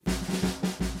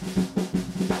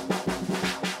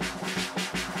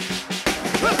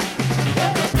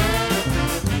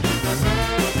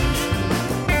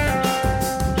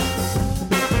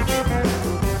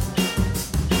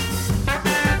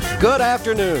Good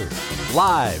afternoon.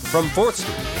 Live from 4th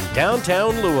Street in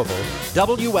downtown Louisville,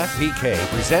 WFPK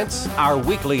presents our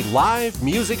weekly live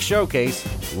music showcase,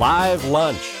 Live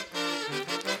Lunch.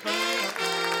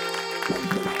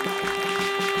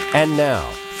 And now,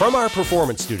 from our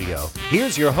performance studio,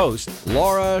 here's your host,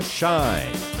 Laura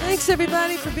Shine. Thanks,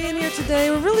 everybody, for being here today.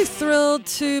 We're really thrilled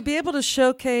to be able to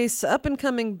showcase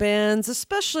up-and-coming bands,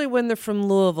 especially when they're from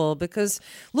Louisville, because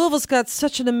Louisville's got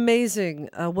such an amazing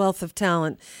wealth of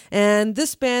talent. And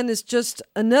this band is just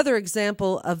another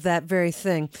example of that very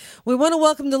thing. We want to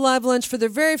welcome to Live Lunch for their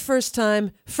very first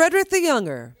time, Frederick the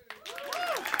Younger.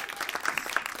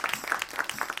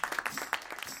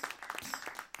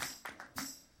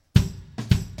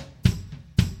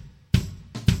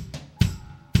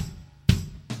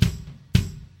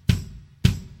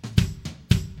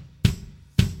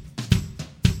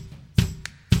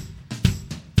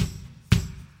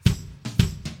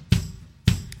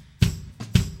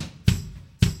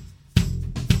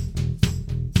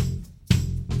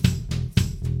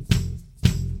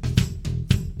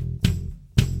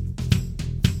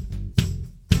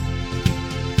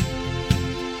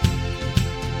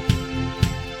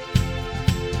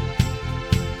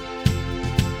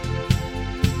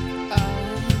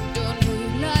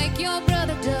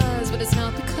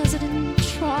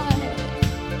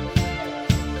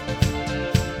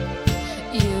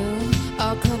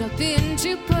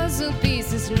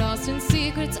 Lost in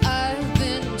secrets, I've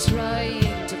been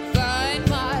trying to find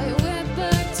my way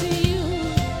back to you.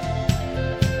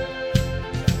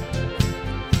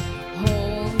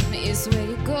 Home is where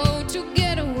you go to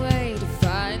get away, to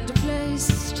find a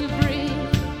place to breathe.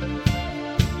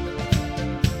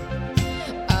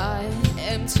 I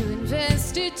am too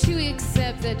invested to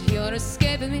accept that you're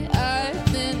escaping me. I've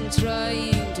been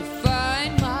trying to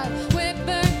find my way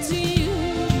back to you.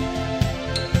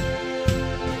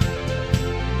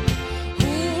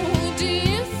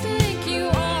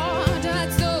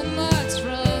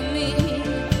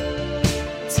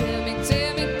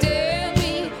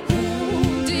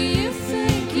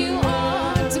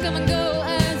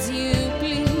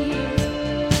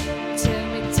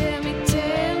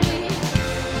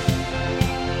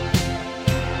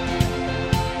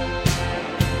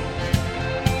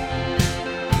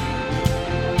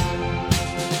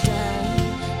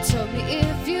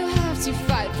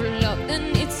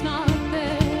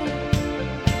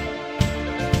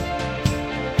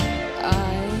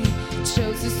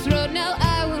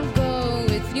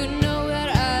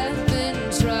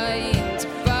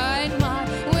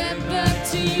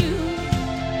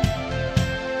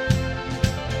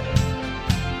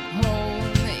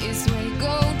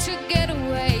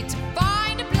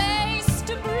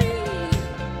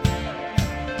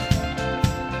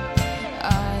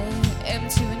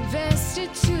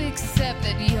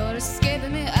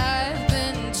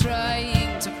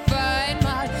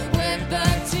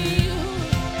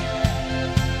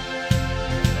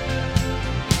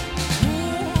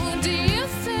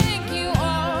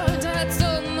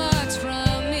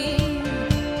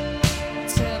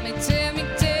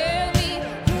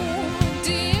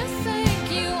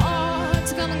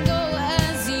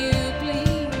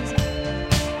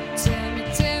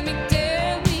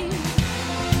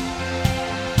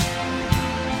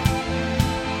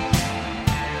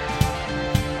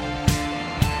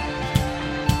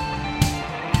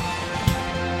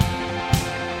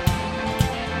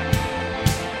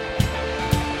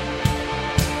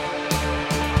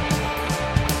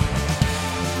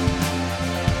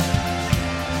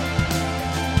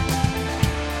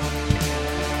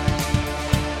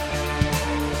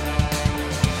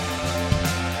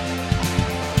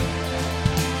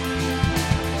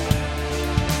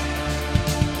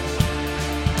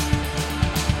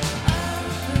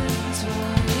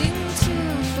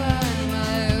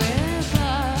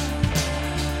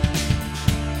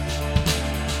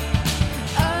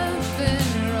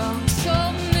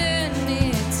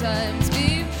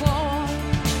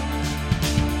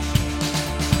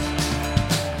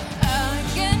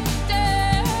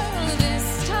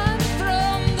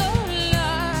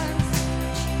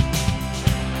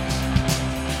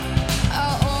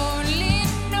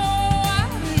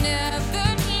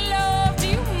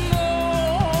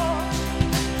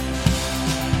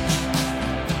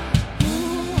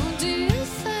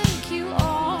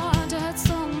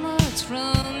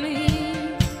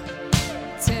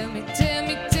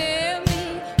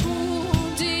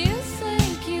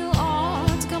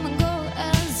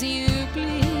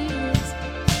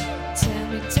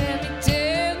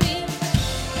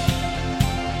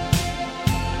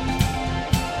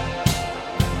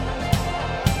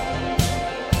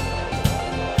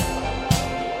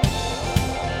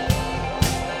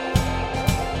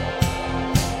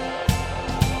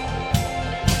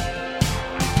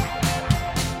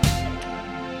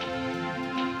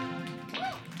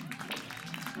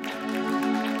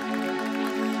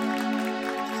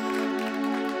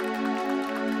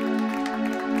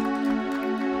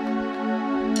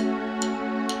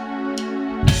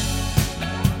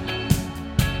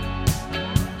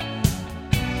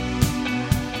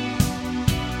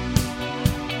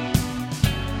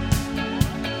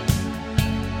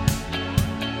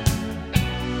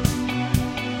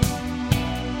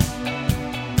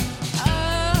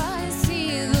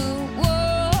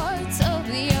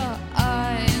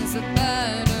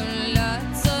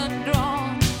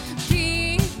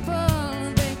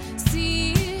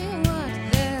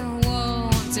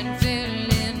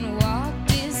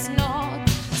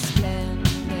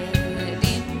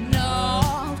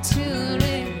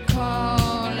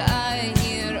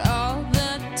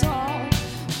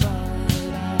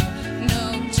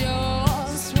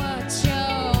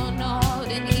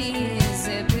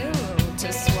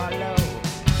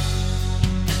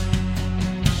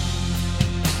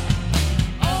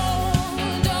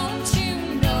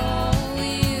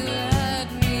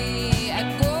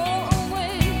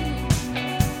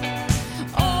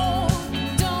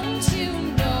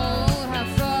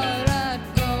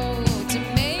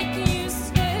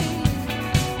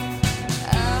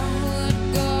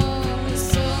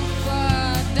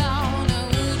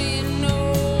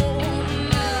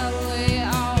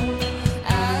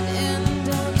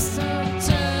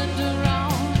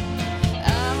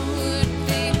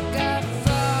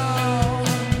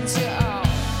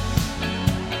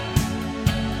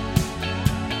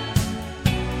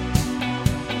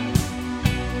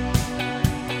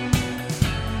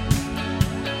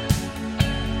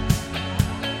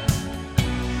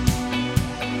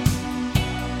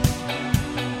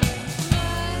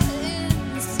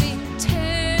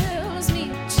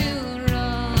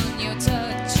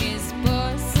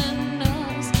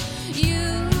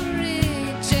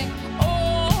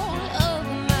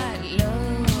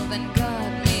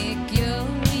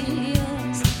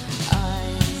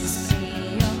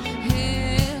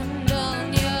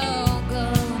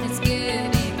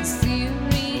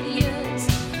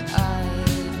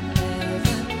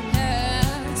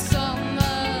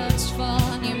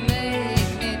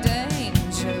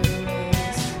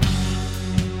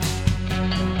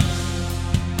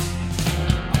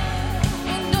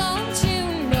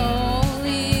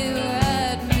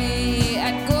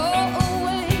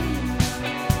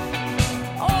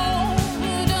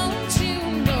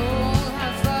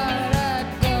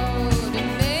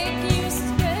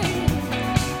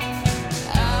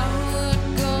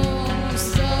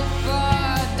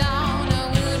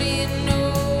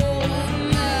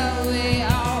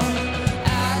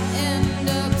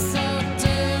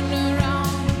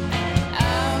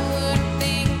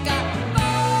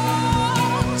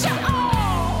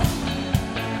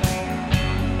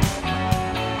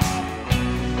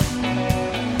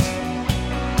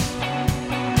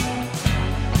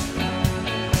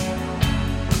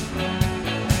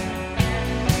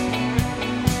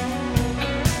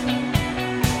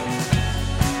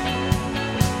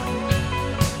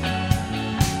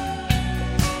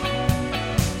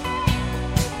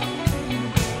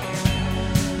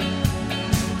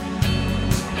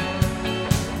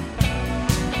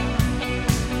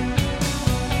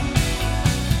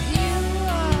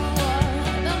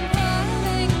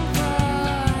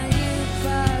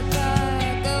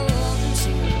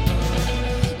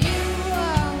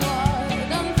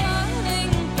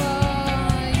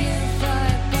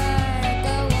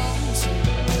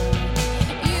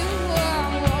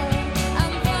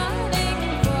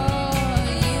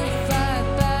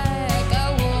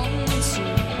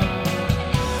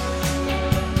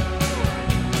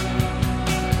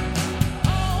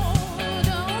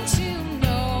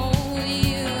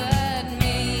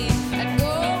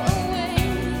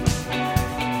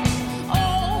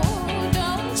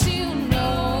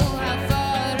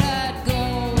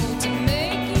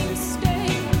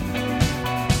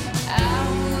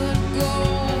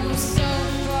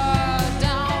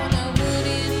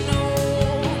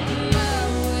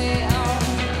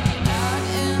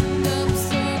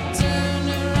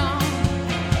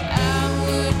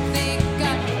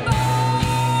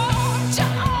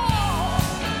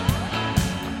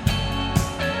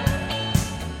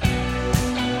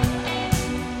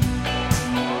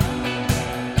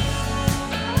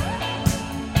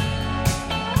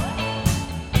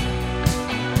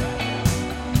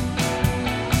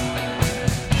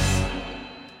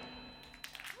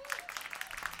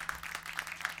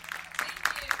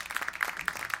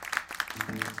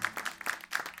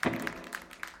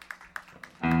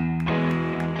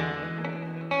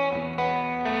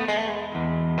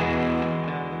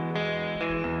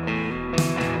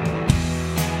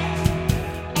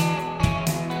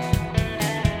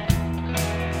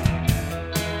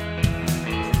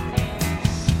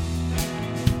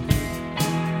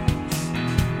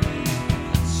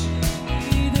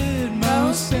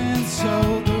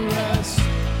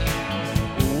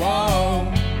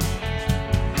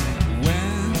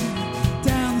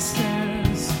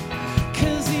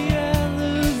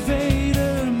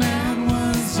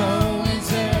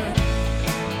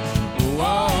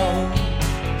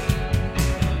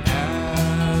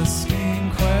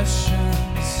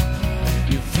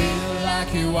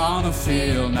 wanna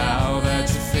feel now that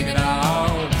you figured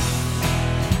out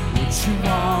what you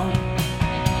want.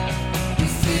 You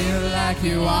feel like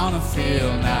you wanna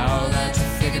feel now that you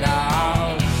figured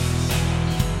out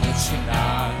what you're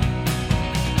not.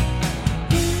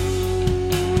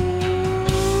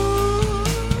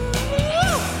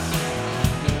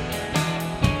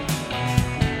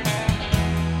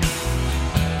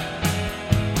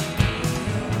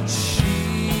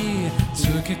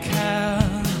 A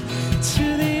cab to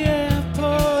the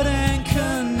airport and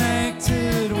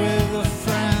connected with a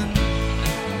friend.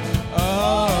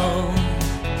 Oh,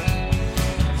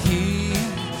 he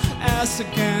asked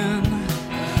again,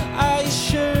 are you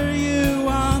sure you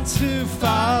want to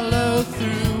follow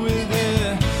through with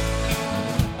it?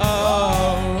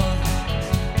 Oh,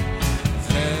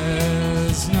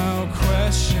 there's no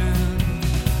question.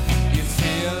 You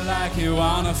feel like you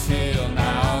wanna feel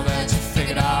now that you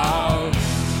figured out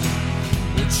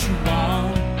you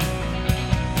want.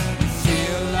 You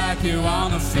feel like you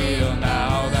wanna feel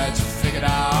now that you figured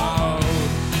out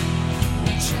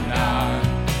what you're not.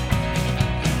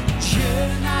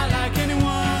 You're not like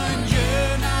anyone.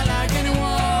 You're not like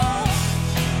anyone.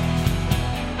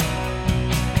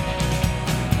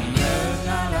 You're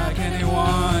not like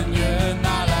anyone. You're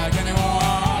not like anyone.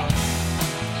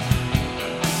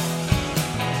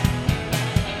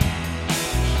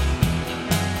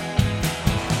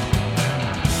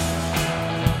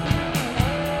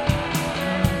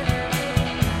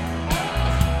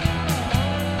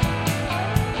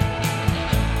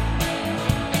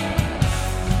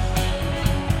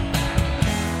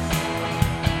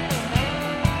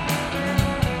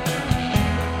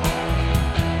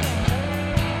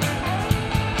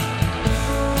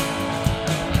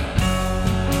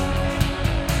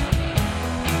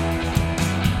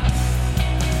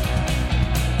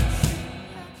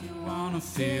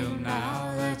 Feel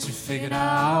now that you figured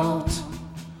out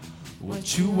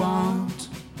what you want.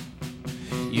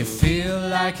 You feel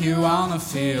like you wanna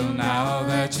feel now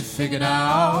that you figured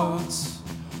out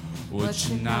what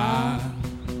you're not.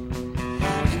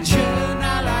 And you're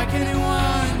not like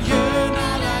anyone. You're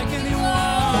not like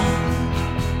anyone.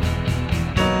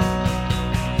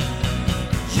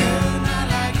 You're not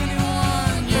like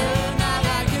anyone. You're not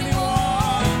like anyone.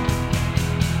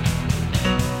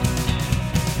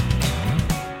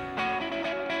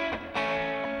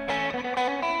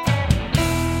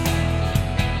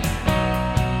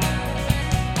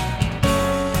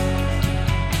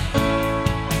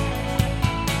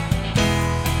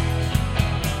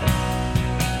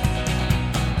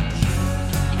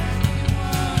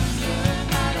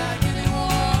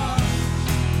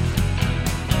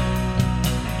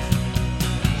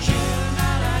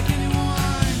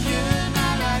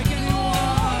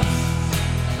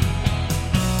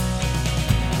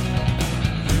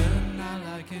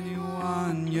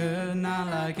 You're not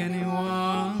like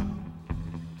anyone.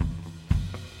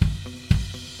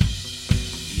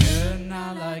 You're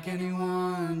not like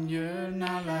anyone. You're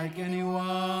not like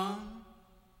anyone.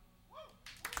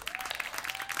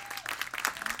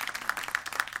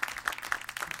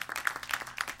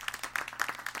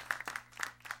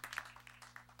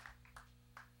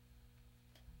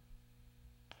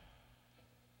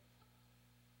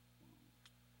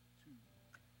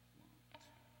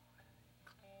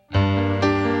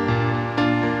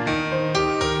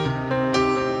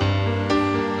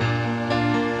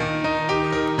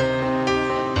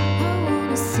 I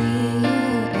wanna see you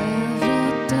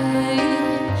every day.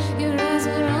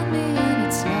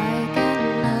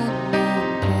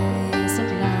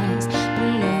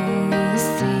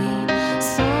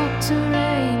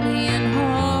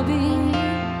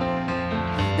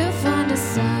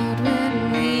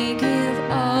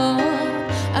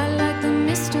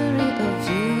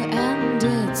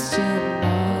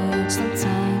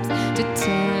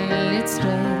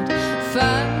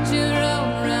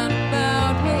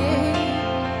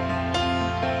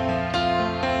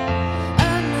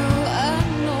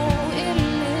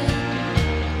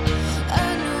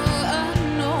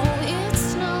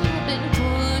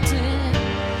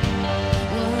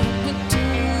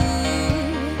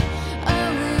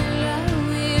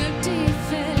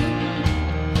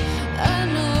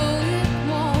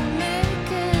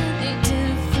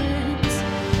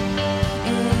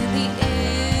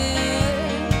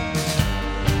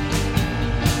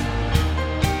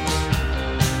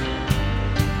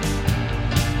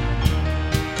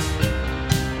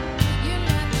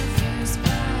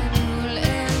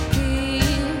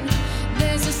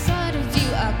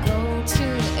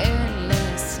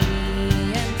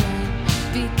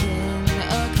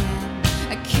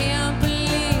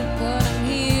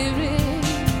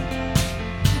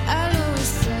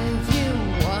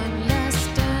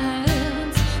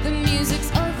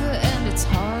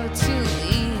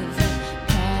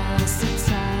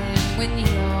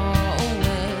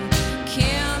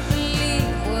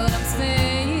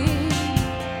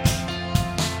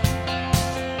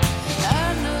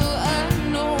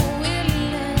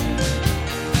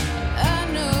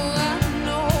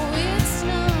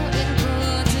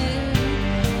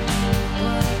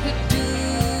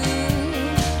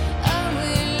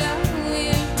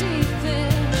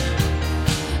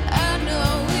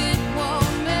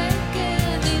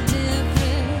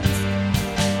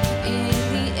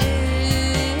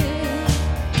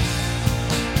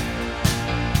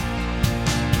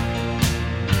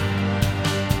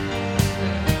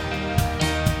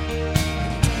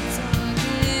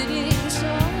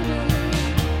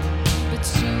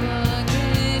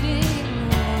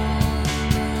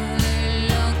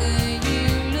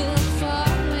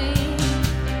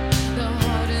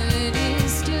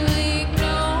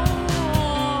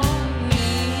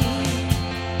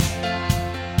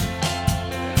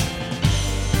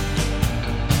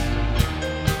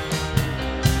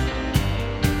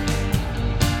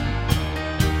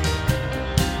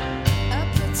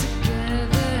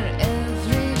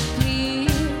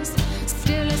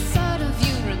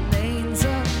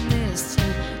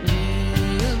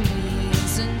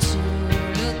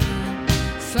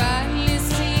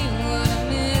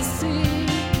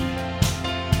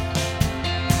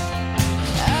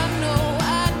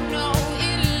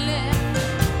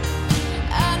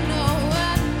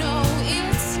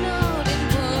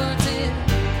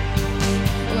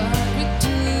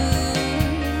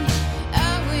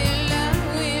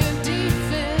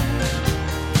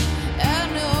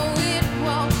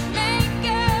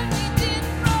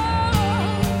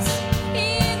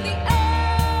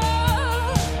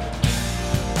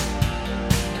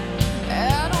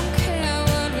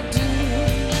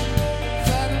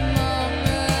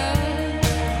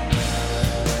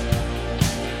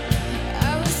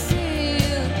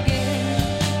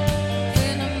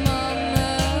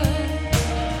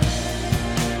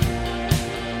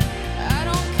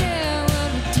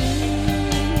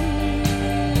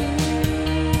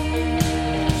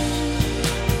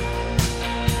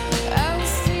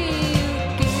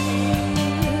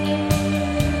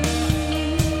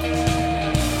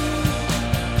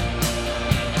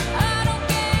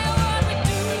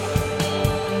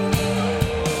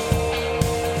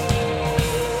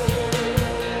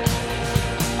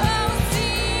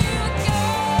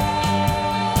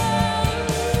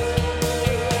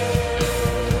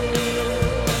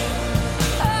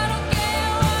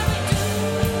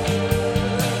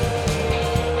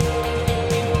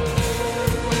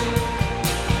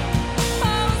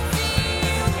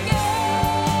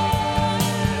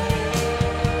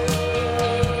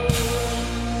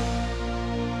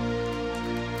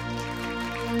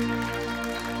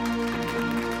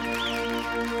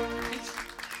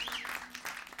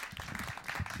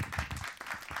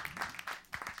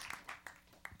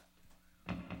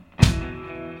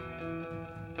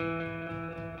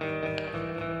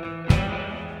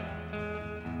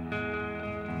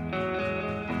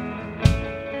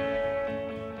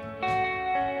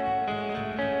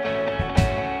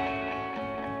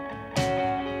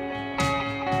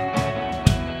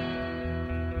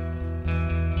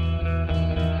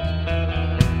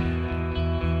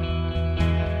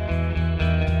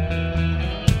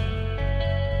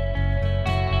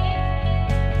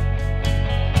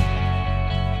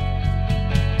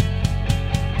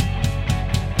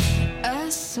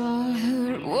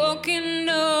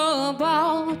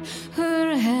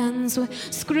 lungs were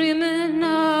screaming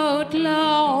out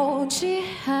loud. She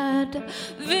had a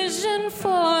vision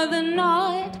for the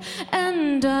night,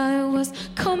 and I was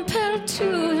compelled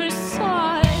to her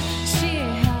side. She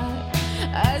had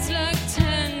eyes like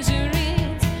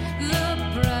tangerines,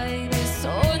 the brightest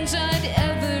orange I'd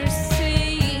ever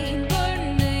seen,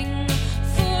 burning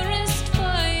forest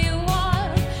fire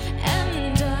wild,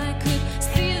 and I could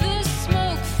see the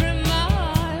smoke from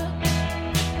miles.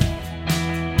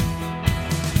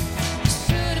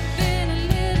 Should have been a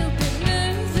little bit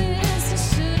nervous. I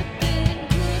should have been,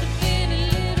 could have been a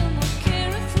little more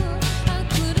careful. I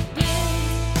could have been.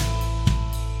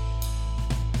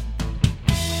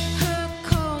 Her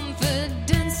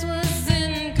confidence was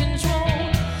in control.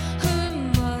 Her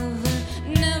mother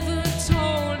never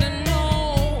told her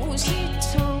no. She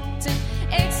talked in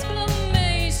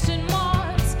exclamation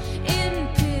marks in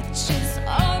pictures.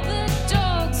 All the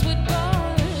dogs would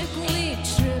bark. We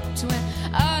tripped when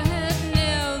I had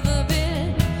never been.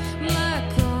 My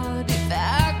God, if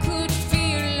I could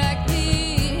feel like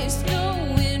this. No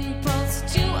impulse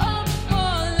to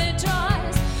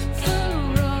apologize for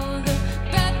all the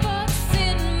bad thoughts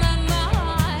in my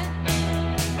mind.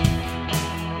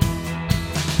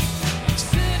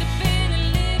 Should have been a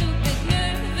little bit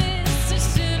nervous. I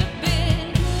should have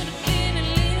been, could have been a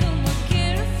little more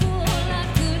careful. I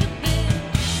could have been.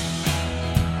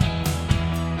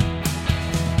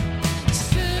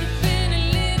 Should have been a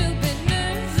little bit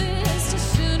nervous. I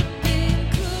should have been,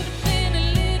 could have been a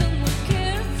little more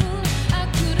careful. I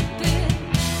could have been.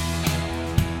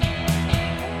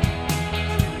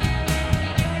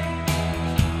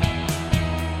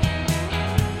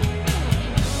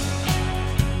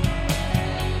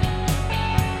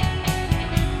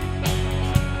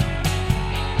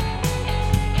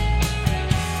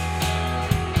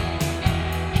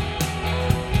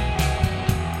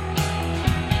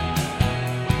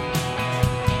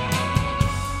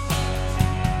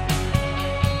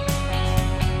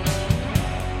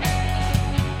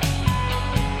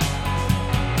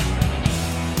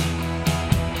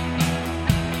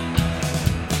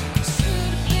 Should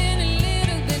have been a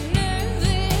little bit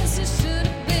nervous. I should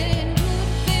have been, could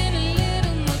have been a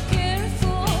little more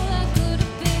careful. I could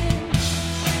have been.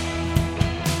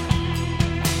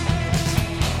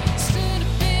 Should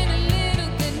have been a little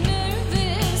bit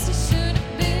nervous. I should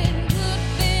have been, could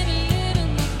have been a little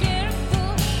more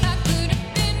careful. I could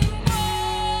have been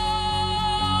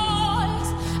boys.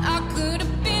 I could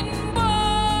have been boys.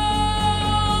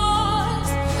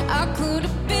 I could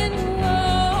have been wise.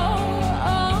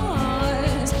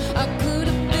 I could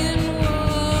have been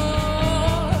wise.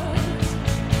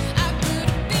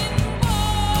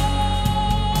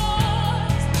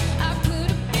 I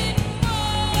could have been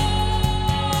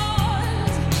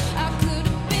wise. I could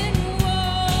have been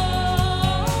wise.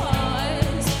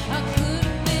 I could have been wise. I could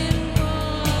have been wise.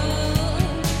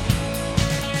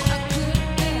 I could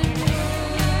have been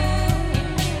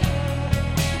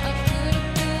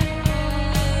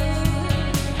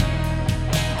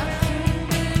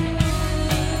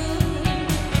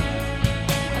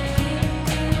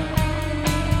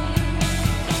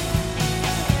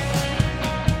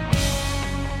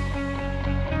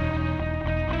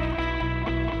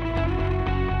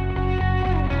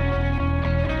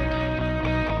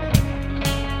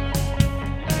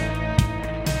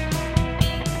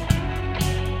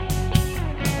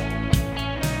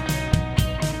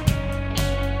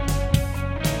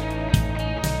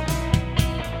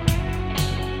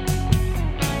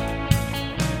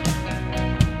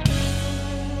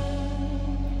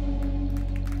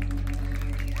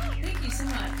Thank you so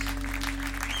much.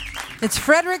 It's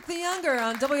Frederick the Younger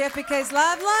on WFPK's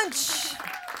Live Lunch.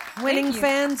 Winning Thank you.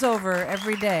 fans over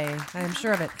every day. I am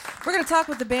sure of it. We're going to talk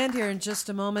with the band here in just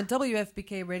a moment.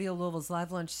 WFPK Radio Louisville's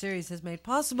Live Lunch series is made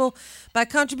possible by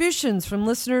contributions from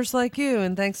listeners like you,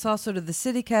 and thanks also to the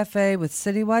City Cafe with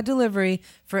citywide delivery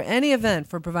for any event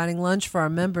for providing lunch for our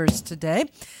members today.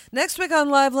 Next week on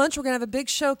Live Lunch, we're going to have a big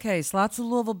showcase. Lots of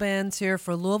Louisville bands here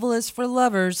for Louisville is for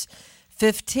Lovers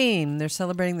 15. They're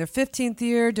celebrating their 15th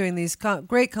year, doing these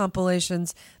great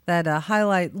compilations that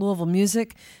highlight Louisville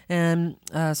music. And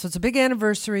so it's a big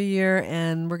anniversary year,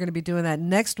 and we're going to be doing that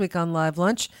next week on Live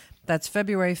Lunch. That's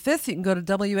February 5th. You can go to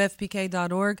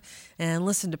WFPK.org and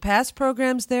listen to past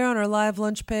programs there on our Live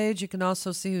Lunch page. You can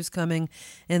also see who's coming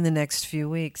in the next few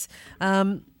weeks.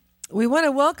 We want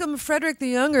to welcome Frederick the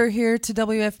Younger here to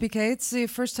WFPK. It's the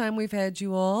first time we've had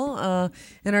you all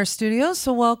in our studio,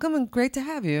 so welcome and great to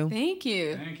have you. Thank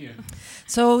you. Thank you.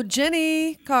 So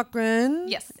Jenny Cochran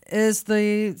Yes. is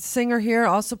the singer here,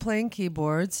 also playing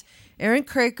keyboards. Aaron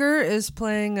Craker is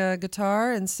playing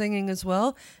guitar and singing as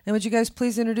well. And would you guys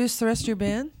please introduce the rest of your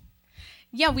band?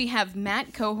 Yeah, we have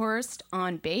Matt Cohorst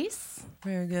on bass.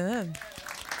 Very good.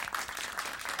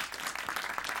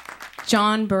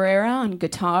 John Barrera on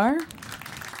guitar.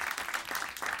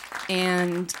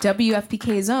 And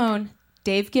WFPK's own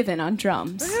Dave Given on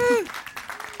drums.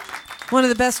 One of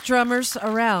the best drummers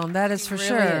around, that is for He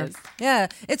sure. really is. Yeah,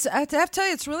 I have to tell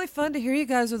you, it's really fun to hear you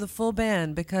guys with a full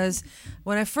band because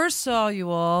when I first saw you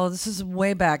all, this is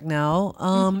way back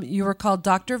now, you were called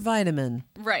Dr. Vitamin.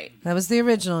 Right. That was the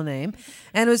original name,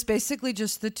 and it was basically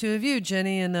just the two of you,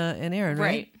 Jenny and Aaron, right?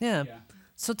 Right. Yeah.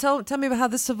 So tell me about how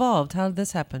this evolved. How did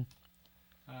this happen?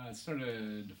 It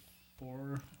started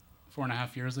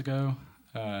 4.5 years ago.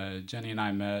 Jenny and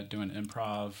I met doing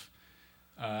improv.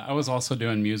 I was also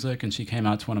doing music, and she came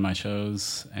out to one of my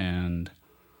shows, and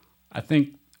I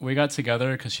think we got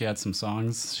together because she had some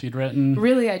songs she'd written.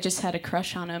 Really, I just had a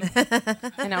crush on him.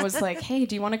 And I was like, hey,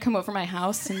 do you want to come over my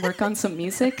house and work on some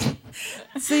music?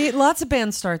 See, lots of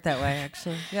bands start that way,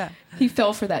 actually. Yeah. He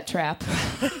fell for that trap.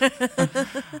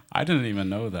 I didn't even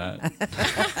know that.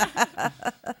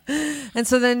 And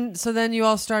so then you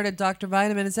all started Dr.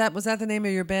 Vitamin. Was that the name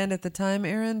of your band at the time,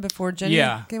 Aaron, before Jenny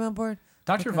came on board?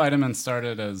 Dr. Vitamin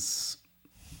started as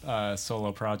a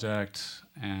solo project,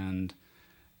 and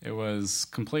it was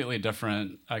completely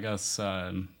different. I guess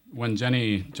when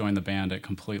Jenny joined the band, it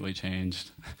completely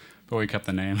changed, but we kept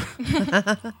the name.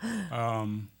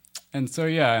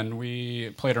 And we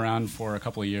played around for a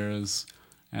couple of years,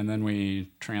 and then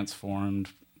we transformed,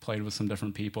 played with some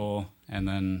different people, and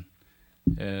then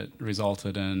it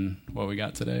resulted in what we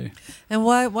got today. And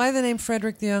why the name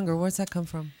Frederick the Younger? Where's that come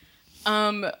from?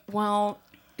 Well,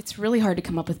 it's really hard to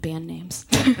come up with band names.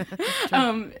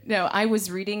 No, I was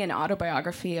reading an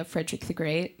autobiography of Frederick the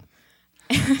Great.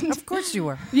 Of course you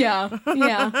were. Yeah.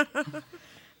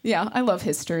 Yeah, I love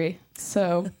history.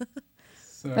 So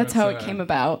that's how it came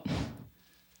about.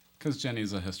 Because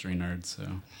Jenny's a history nerd, so.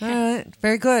 All right,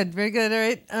 very good. All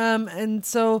right, and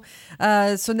so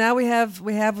now we have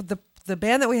the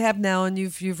band that we have now, and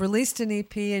you've released an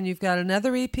EP, and you've got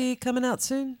another EP coming out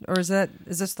soon, or is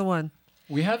this the one?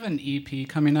 We have an EP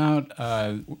coming out.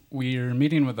 We're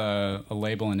meeting with a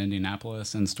label in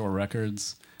Indianapolis, In-Store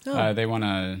Records. Oh. They want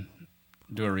to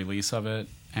do a release of it,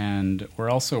 and we're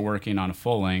also working on a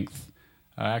full length.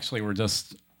 Actually, we're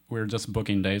just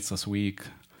booking dates this week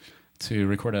to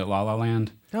record at La La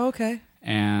Land. Oh, okay.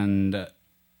 And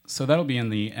so that'll be in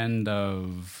the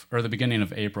the beginning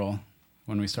of April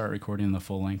when we start recording the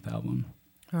full length album.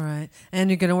 All right, and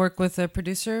you're going to work with a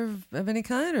producer of any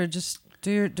kind, or just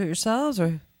do it yourselves,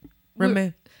 or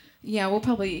Yeah, we'll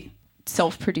probably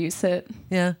self-produce it.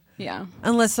 Yeah. Yeah.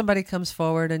 Unless somebody comes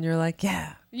forward and you're like,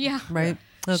 yeah. Right?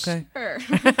 Okay. Sure.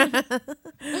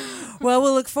 Well,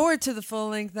 we'll look forward to the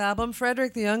full-length album.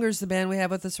 Frederick the Younger is the band we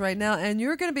have with us right now, and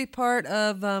you're going to be part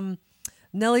of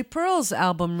Nellie Pearl's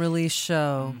album release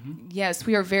show. Mm-hmm. Yes,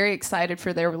 we are very excited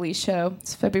for their release show.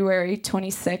 It's February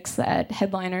 26th at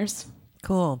Headliners.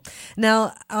 Cool.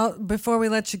 Now, before we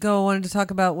let you go, I wanted to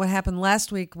talk about what happened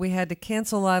last week. We had to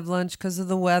cancel Live Lunch because of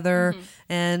the weather,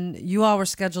 and you all were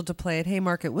scheduled to play at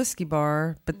Haymarket Whiskey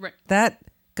Bar, but that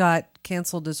got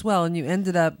canceled as well, and you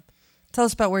ended up... Tell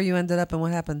us about where you ended up and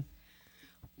what happened.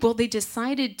 Well, they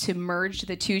decided to merge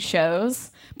the two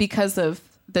shows because of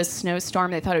the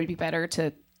snowstorm. They thought it would be better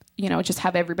to, just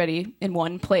have everybody in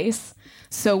one place.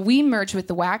 So we merged with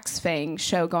the Wax Fang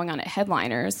show going on at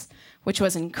Headliners, which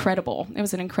was incredible. It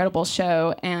was an incredible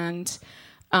show, and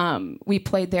we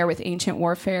played there with Ancient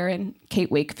Warfare and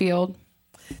Kate Wakefield.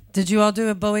 Did you all do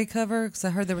a Bowie cover? Because I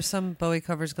heard there were some Bowie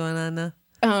covers going on now.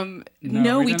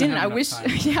 No, we didn't. I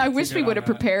wish we would have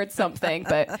prepared something,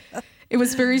 but it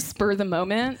was very spur of the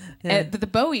moment. Yeah. The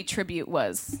Bowie tribute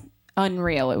was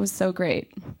unreal. It was so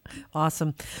great.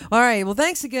 Awesome. All right. Well,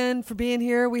 thanks again for being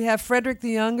here. We have Frederick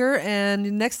the Younger,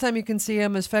 and next time you can see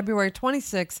him is February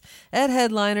 26th at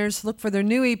Headliners. Look for their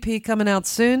new EP coming out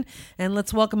soon, and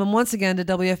let's welcome him once again to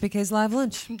WFPK's Live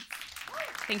Lunch.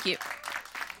 Thank you.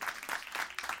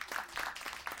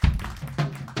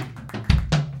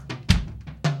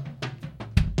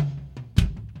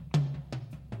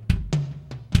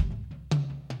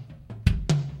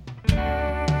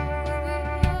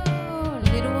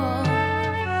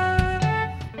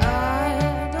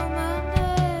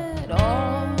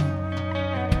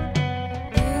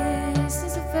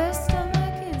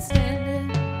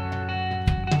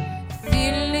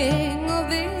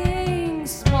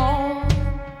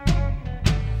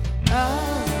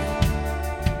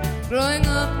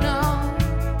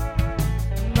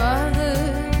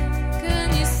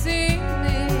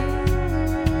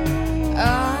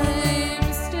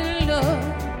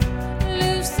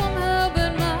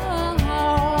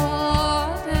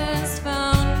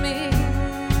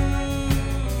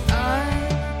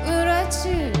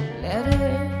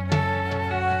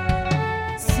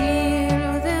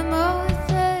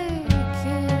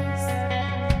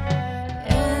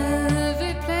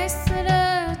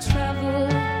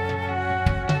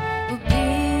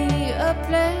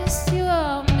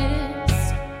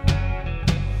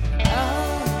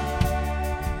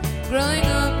 growing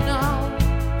up now.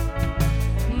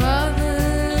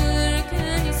 Mother,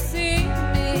 can you see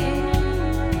me?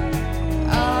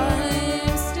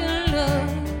 I'm still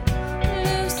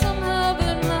live somehow,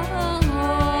 but my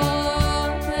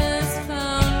heart has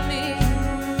found me.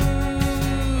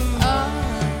 I'm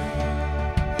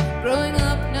growing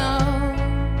up now.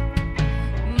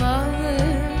 Mother,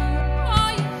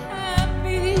 are you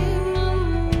happy?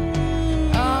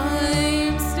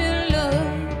 I'm still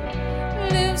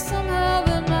live somehow,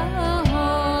 but my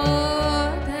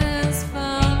heart has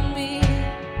found me.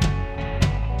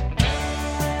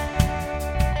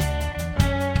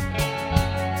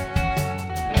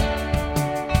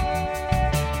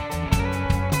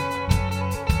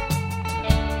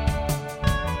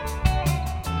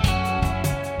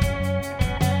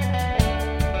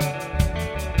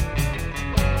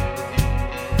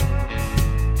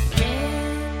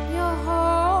 When your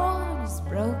heart is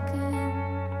broken,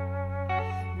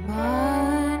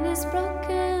 mine is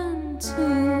broken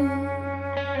too.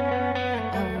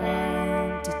 I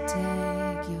want to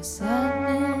take your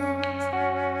sadness.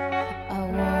 I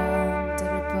want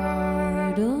every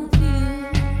part of you.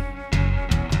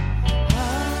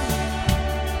 I'm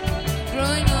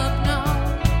growing up now.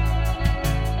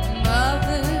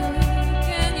 Mother,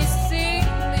 can you see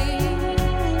me?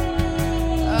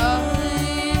 I'm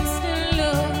still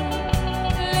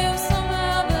live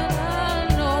somehow, but I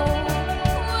know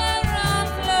where I'm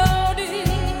floating.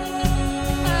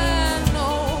 I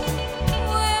know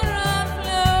where I'm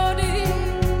floating.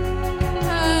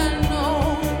 I know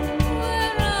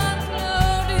where I'm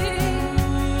floating.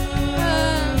 I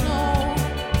know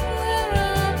where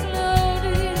I'm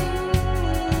floating.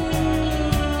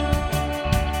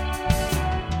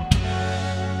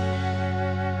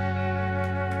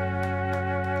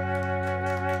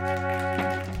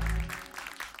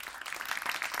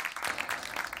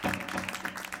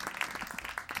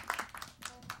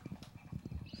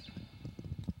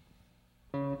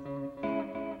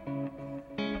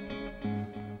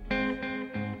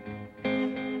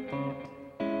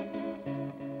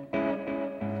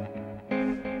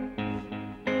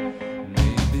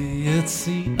 Maybe it's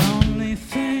the only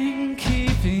thing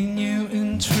keeping you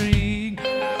intrigued.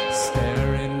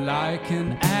 Staring like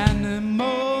an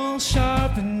animal,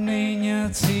 sharpening your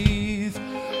teeth.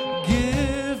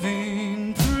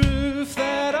 Giving proof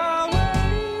that I'll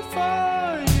wait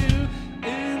for you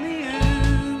in the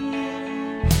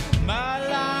end. My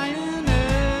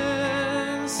lioness,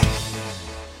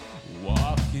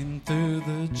 walking through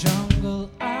the jungle,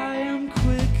 I am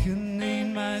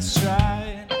quickening my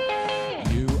stride.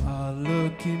 You are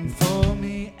looking for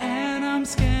me, and I'm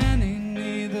scanning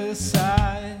either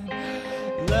side,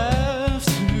 left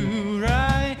to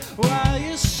right, while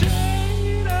you're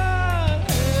straight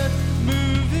ahead,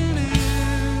 moving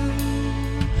in.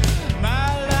 My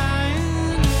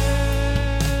lioness.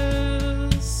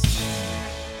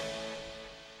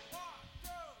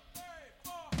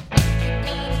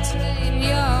 Gotta train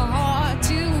your heart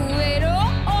to wait.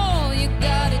 Oh, you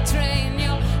gotta train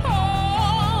your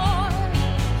heart.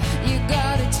 You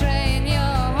gotta train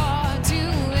your heart to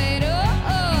wait.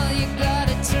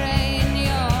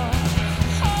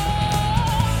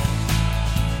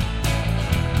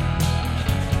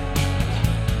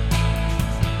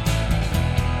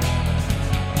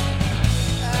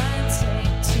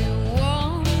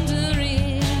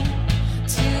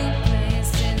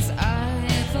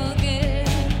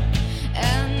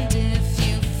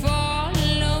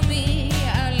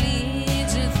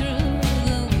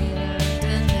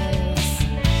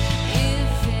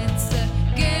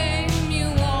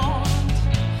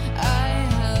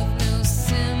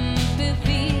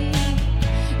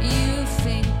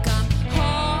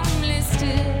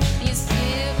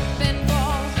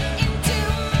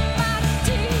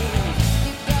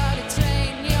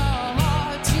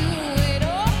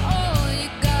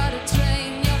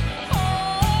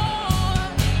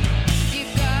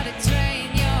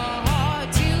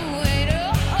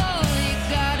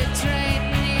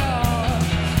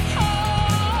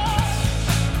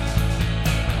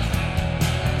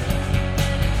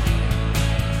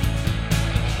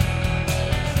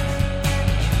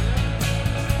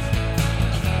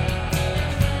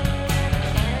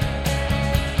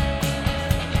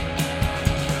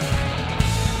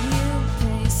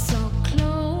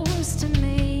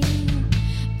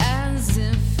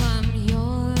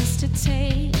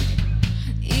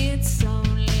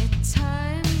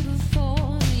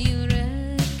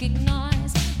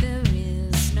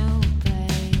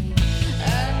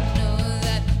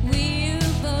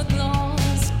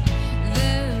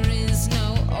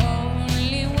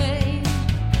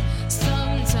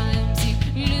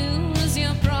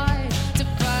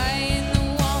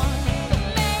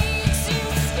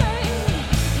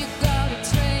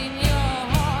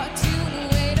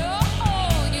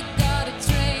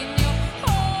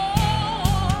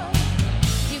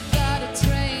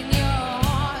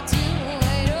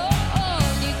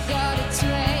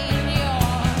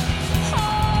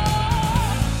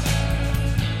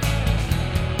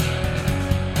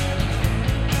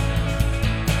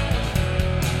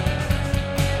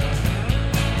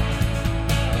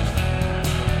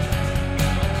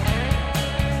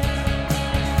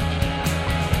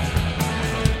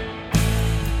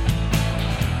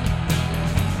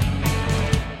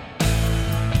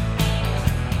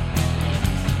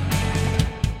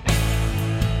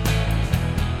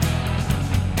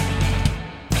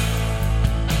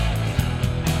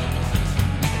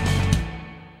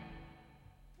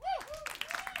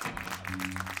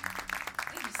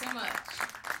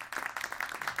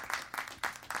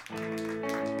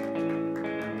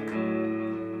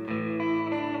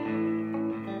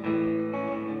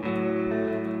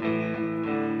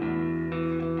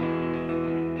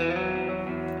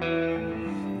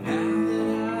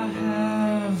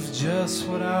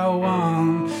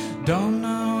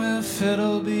 if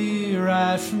it'll be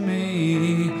right for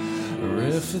me or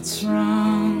if it's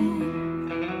wrong.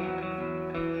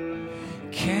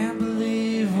 Can't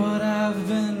believe what I've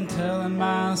been telling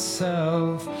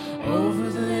myself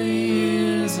over the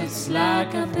years. It's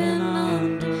like I've been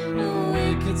under a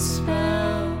wicked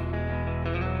spell.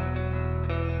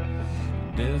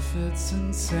 And if it's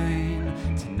insane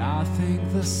to not think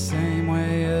the same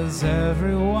way as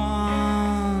everyone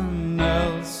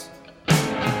else,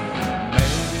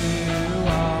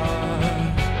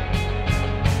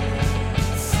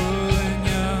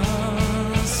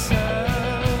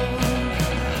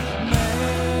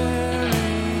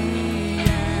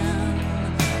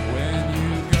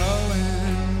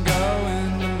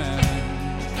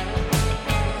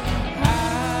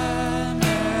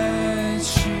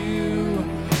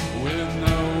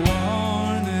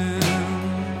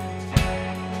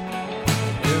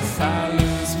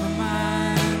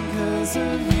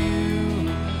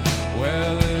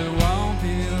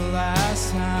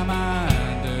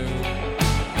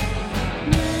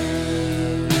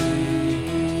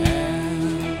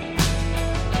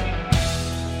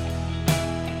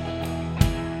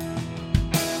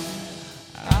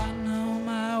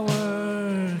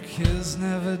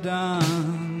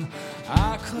 done.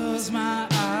 I close my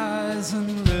eyes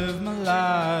and live my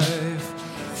life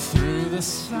through the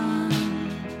sun.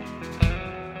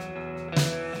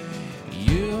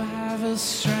 You have a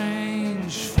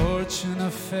strange fortune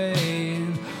of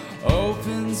fame,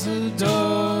 opens a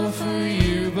door for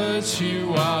you, but you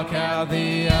walk out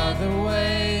the other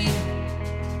way.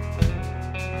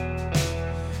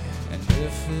 And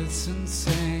if it's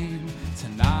insane to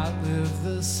not live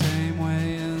the same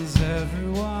way as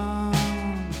everyone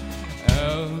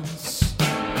else,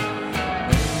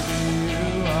 maybe you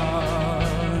are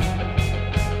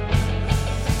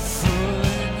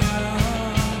fooling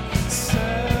yourself,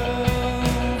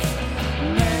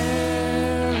 Marianne.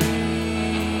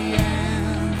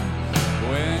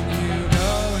 When you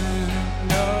go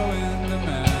in the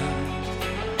man,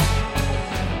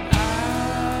 I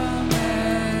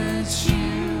met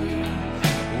you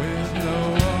with no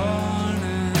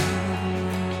warning.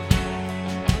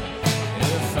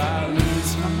 If I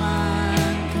lose my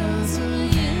mind 'cause of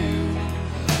you,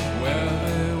 well,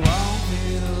 it won't be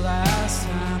the last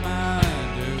time I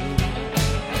do.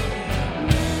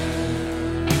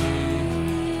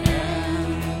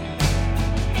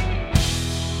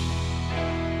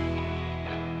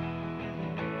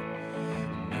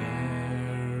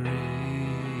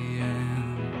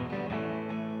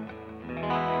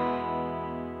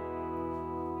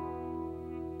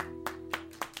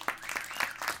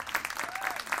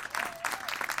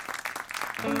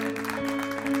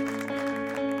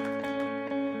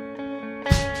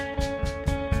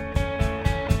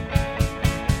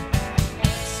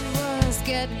 She was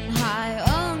getting high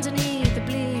underneath the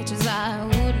bleachers. I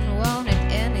wouldn't want it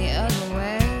any other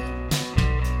way.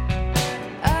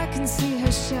 I can see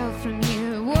her show from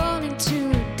here, wanting to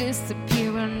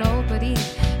disappear where nobody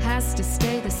has to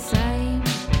stay the same.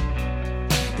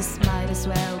 This might as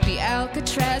well be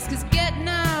Alcatraz, 'cause getting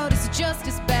out is just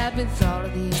as bad with all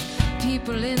of these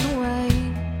people in the way.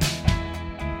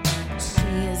 She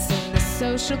is in the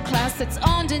social class that's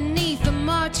underneath the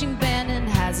marching band and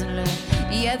hasn't learned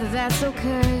yet that that's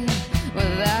okay.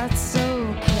 Well, that's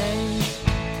okay.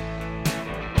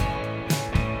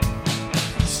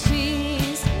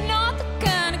 She's not the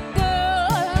kind of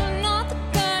girl, not the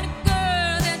kind of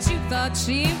girl that you thought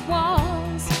she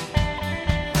was.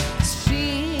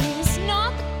 She's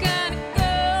not the kind of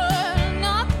girl,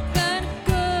 not the kind of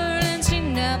girl, and she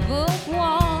never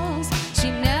was. She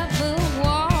never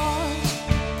was.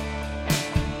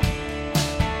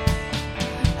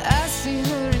 I see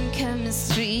her in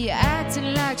chemistry,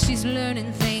 acting like she's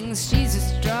learning things. She's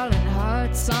just drawing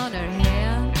hearts on her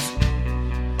hands,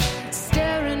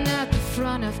 staring at the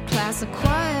front of class, a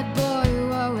quiet boy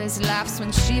who always laughs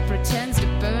when she pretends to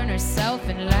burn herself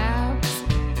in labs.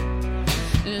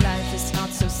 Life is not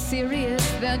so serious,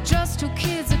 they're just two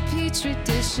kids, a petri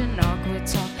dish, and awkward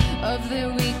talk of their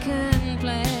weekend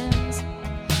plans.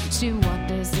 She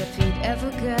wonders if he'd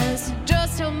ever guess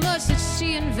just how much that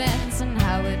she invents and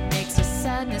how it makes her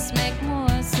sadness make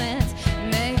more sense,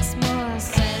 makes more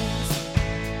sense.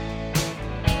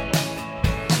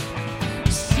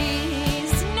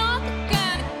 She's not the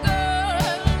kind of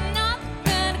girl, not the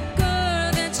kind of girl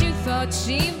that you thought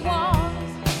she was.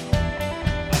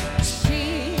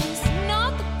 She's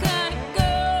not the kind of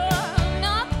girl,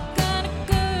 not the kind of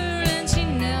girl, and she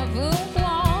never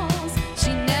was.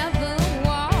 She never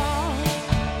was.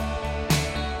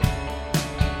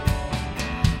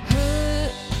 Her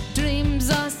dreams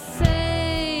are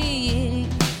saying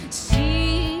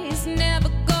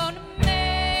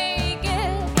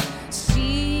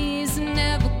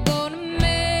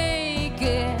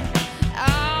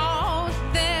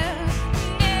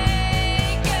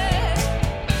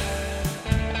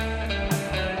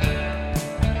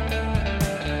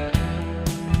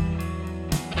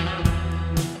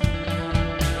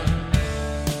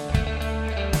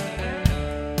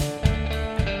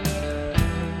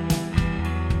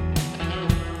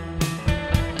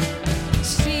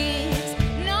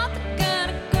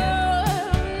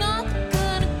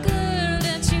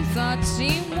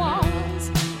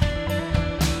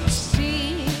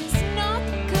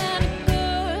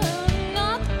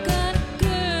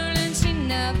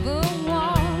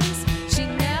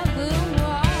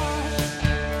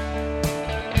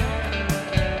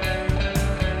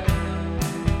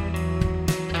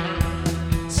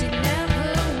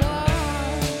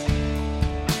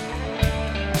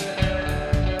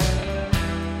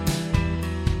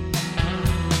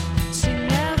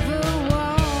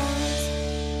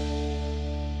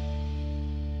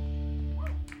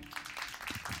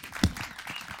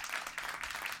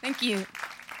Thank you.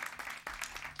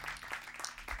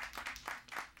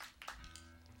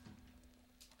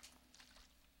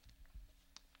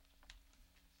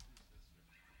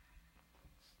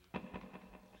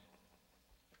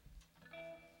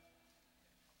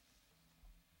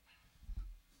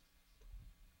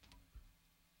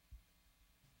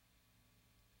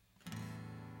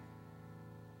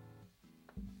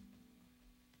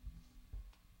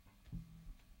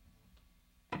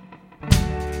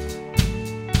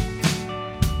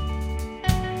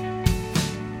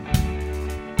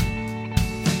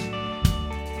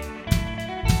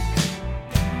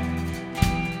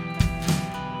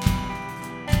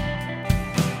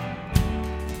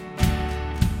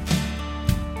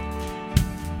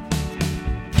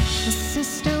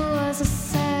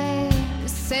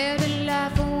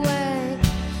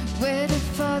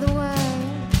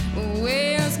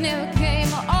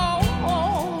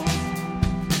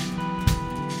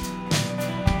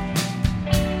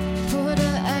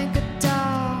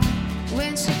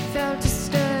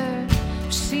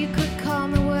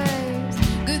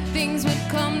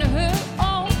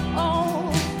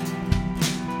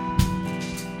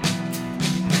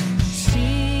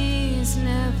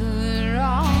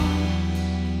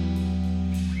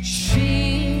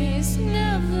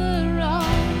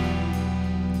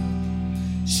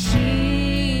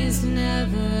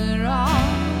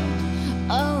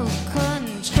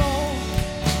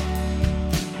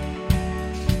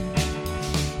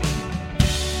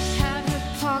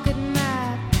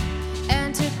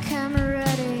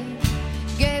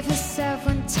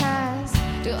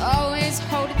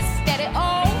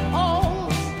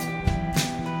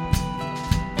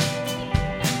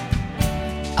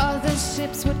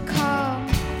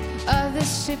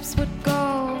 Ships would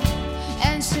go,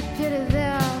 and she pitied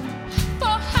them for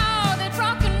how they'd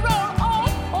rock and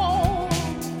roll.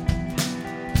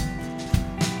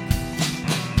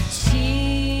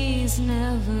 She's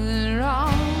never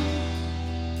wrong.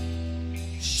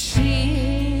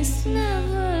 She's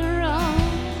never wrong.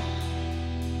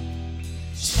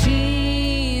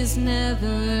 She's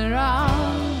never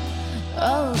wrong.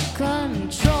 Oh,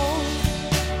 control.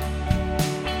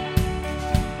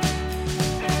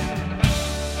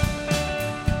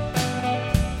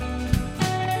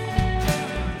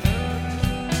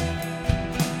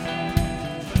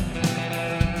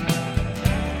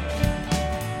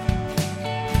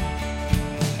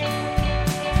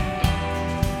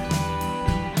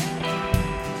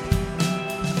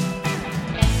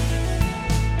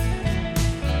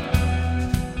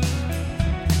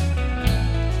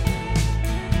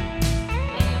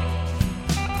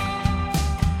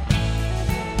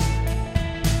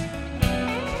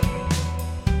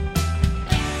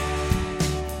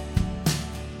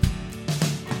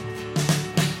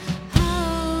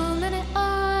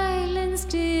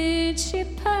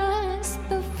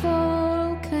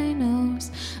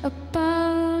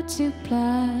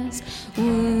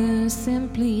 Were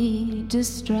simply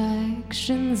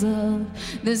distractions of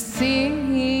the sea.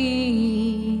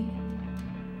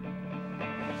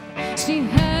 She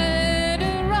had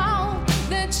a route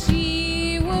that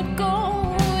she would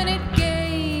go, and it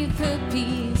gave her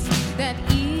peace that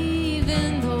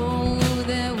even though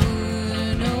there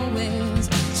were no waves,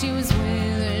 she was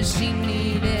where she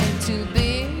needed to be.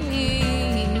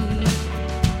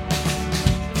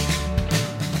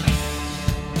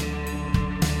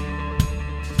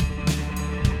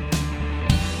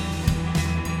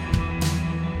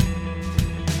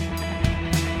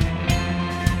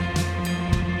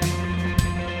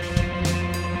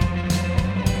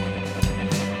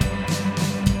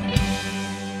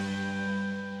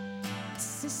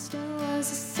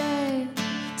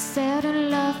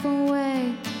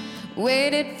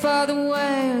 Waited for the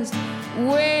whales,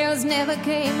 whales never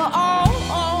came.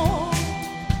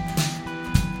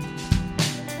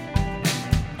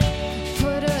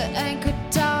 Put her anchor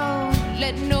down,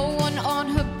 let no one on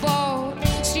her boat.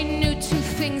 She knew two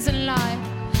things in life,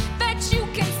 that you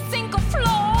can sink or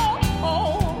float.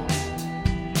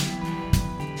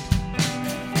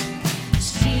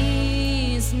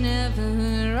 She's never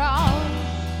wrong.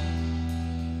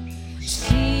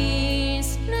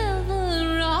 She's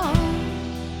never wrong.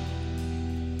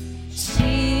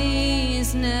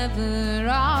 She's never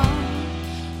wrong.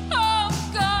 Of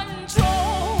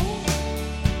control.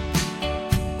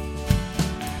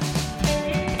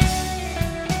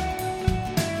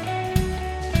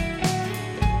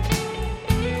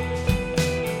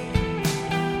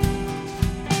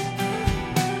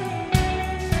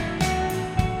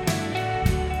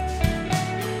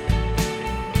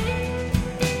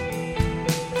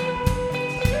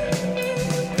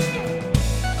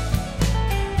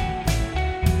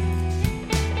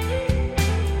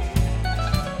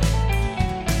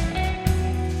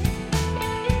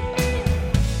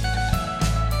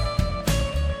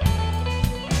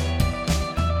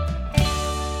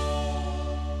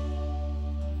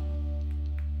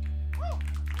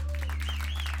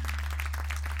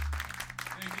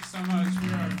 so much.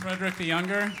 We are Frederick the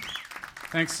Younger.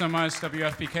 Thanks so much,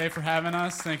 WFPK, for having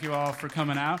us. Thank you all for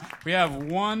coming out. We have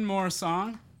one more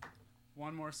song.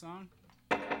 One more song.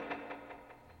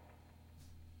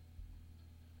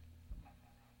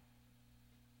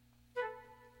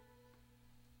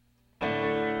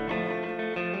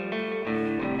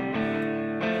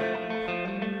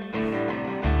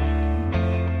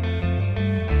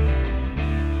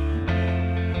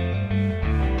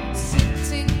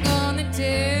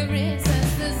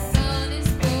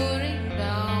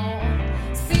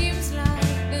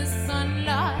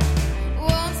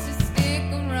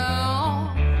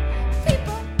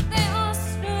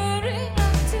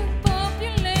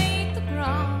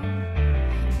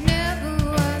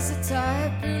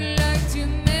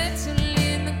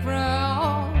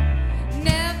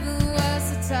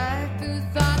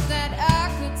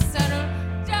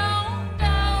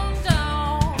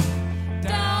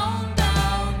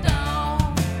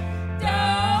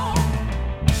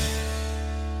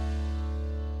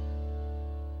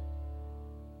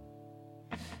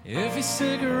 If you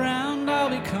stick around, I'll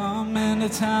be coming to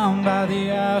town by the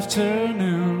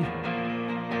afternoon.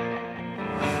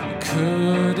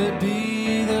 Could it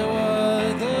be that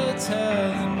what they're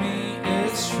telling me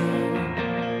is true?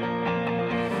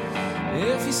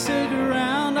 If you stick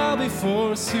around, I'll be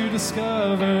forced to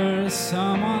discover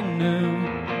someone new.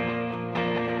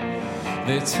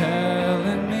 They're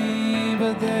telling me,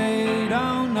 but they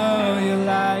don't know you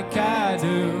like I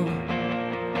do.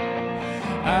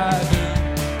 I do.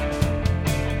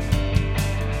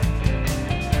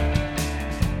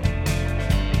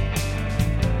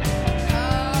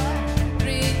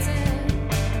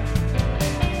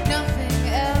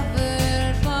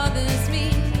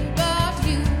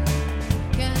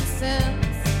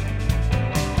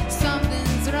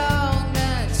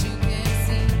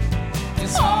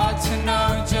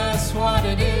 What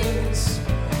it is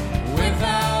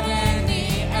without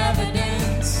any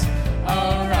evidence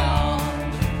around.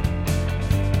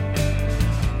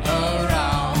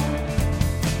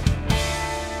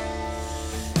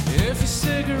 If you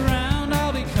stick around,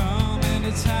 I'll be coming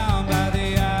to town by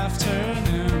the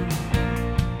afternoon.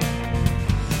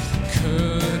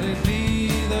 Could it be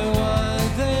that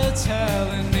what they're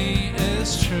telling me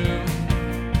is true?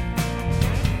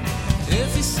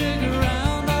 If you stick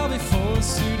around, I'll be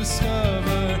forced to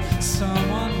discover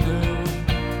someone new.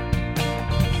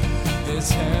 They're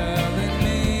telling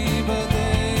me, but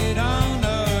they don't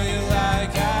know you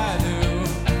like I do.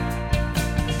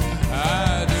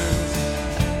 I do.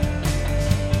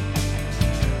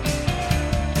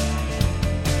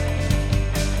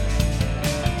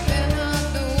 They're not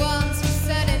the ones who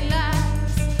said it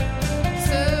last.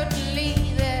 Certainly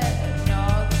they're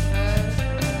not the first.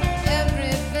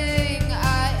 Everything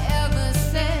I ever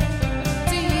said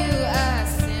to you, I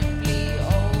simply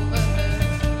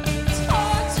overheard. It's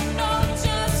hard to know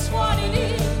just what it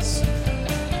is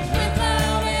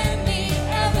without any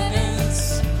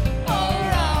evidence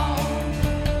around.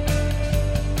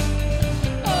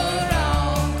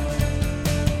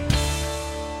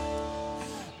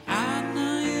 I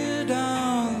know you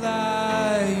don't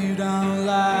lie, you don't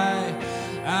lie.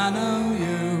 I know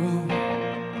you.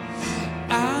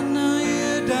 I know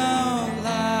you don't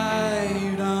lie,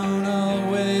 you don't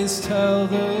always tell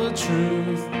the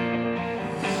truth.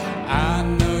 I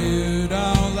know you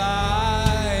don't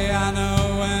lie, I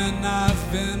know when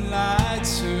I've been lied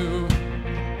to.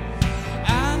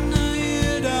 I know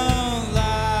you don't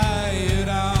lie, you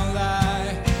don't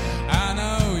lie. I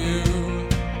know you.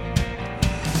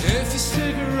 If you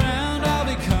stick around, I'll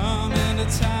be coming to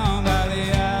town by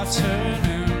the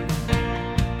afternoon.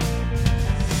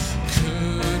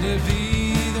 Could it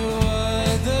be that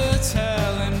what they're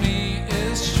telling me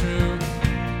is true?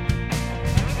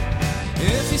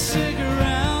 If you stick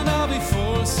around, I'll be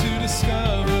forced to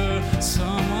discover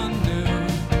someone new.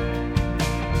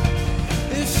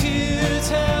 If you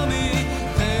tell me,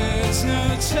 there's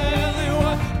no telling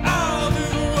what I'll do.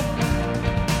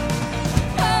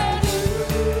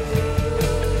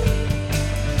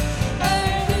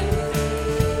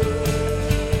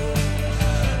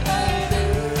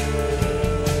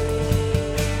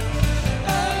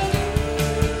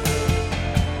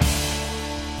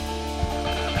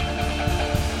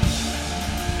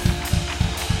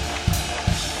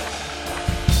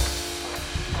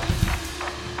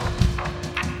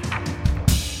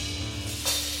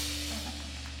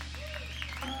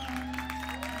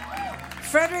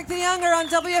 Frederick the Younger on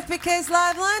WFPK's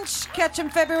Live Lunch. Catch him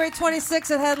February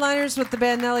 26th at Headliners with the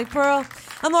band Nellie Pearl.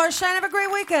 I'm Laura Shine. Have a great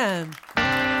weekend.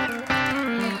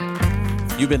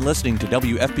 You've been listening to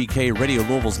WFPK Radio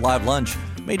Louisville's Live Lunch,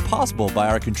 made possible by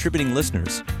our contributing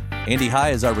listeners. Andy High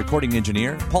is our recording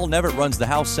engineer. Paul Nevitt runs the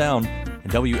house sound.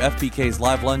 And WFPK's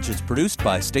Live Lunch is produced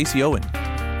by Stacey Owen.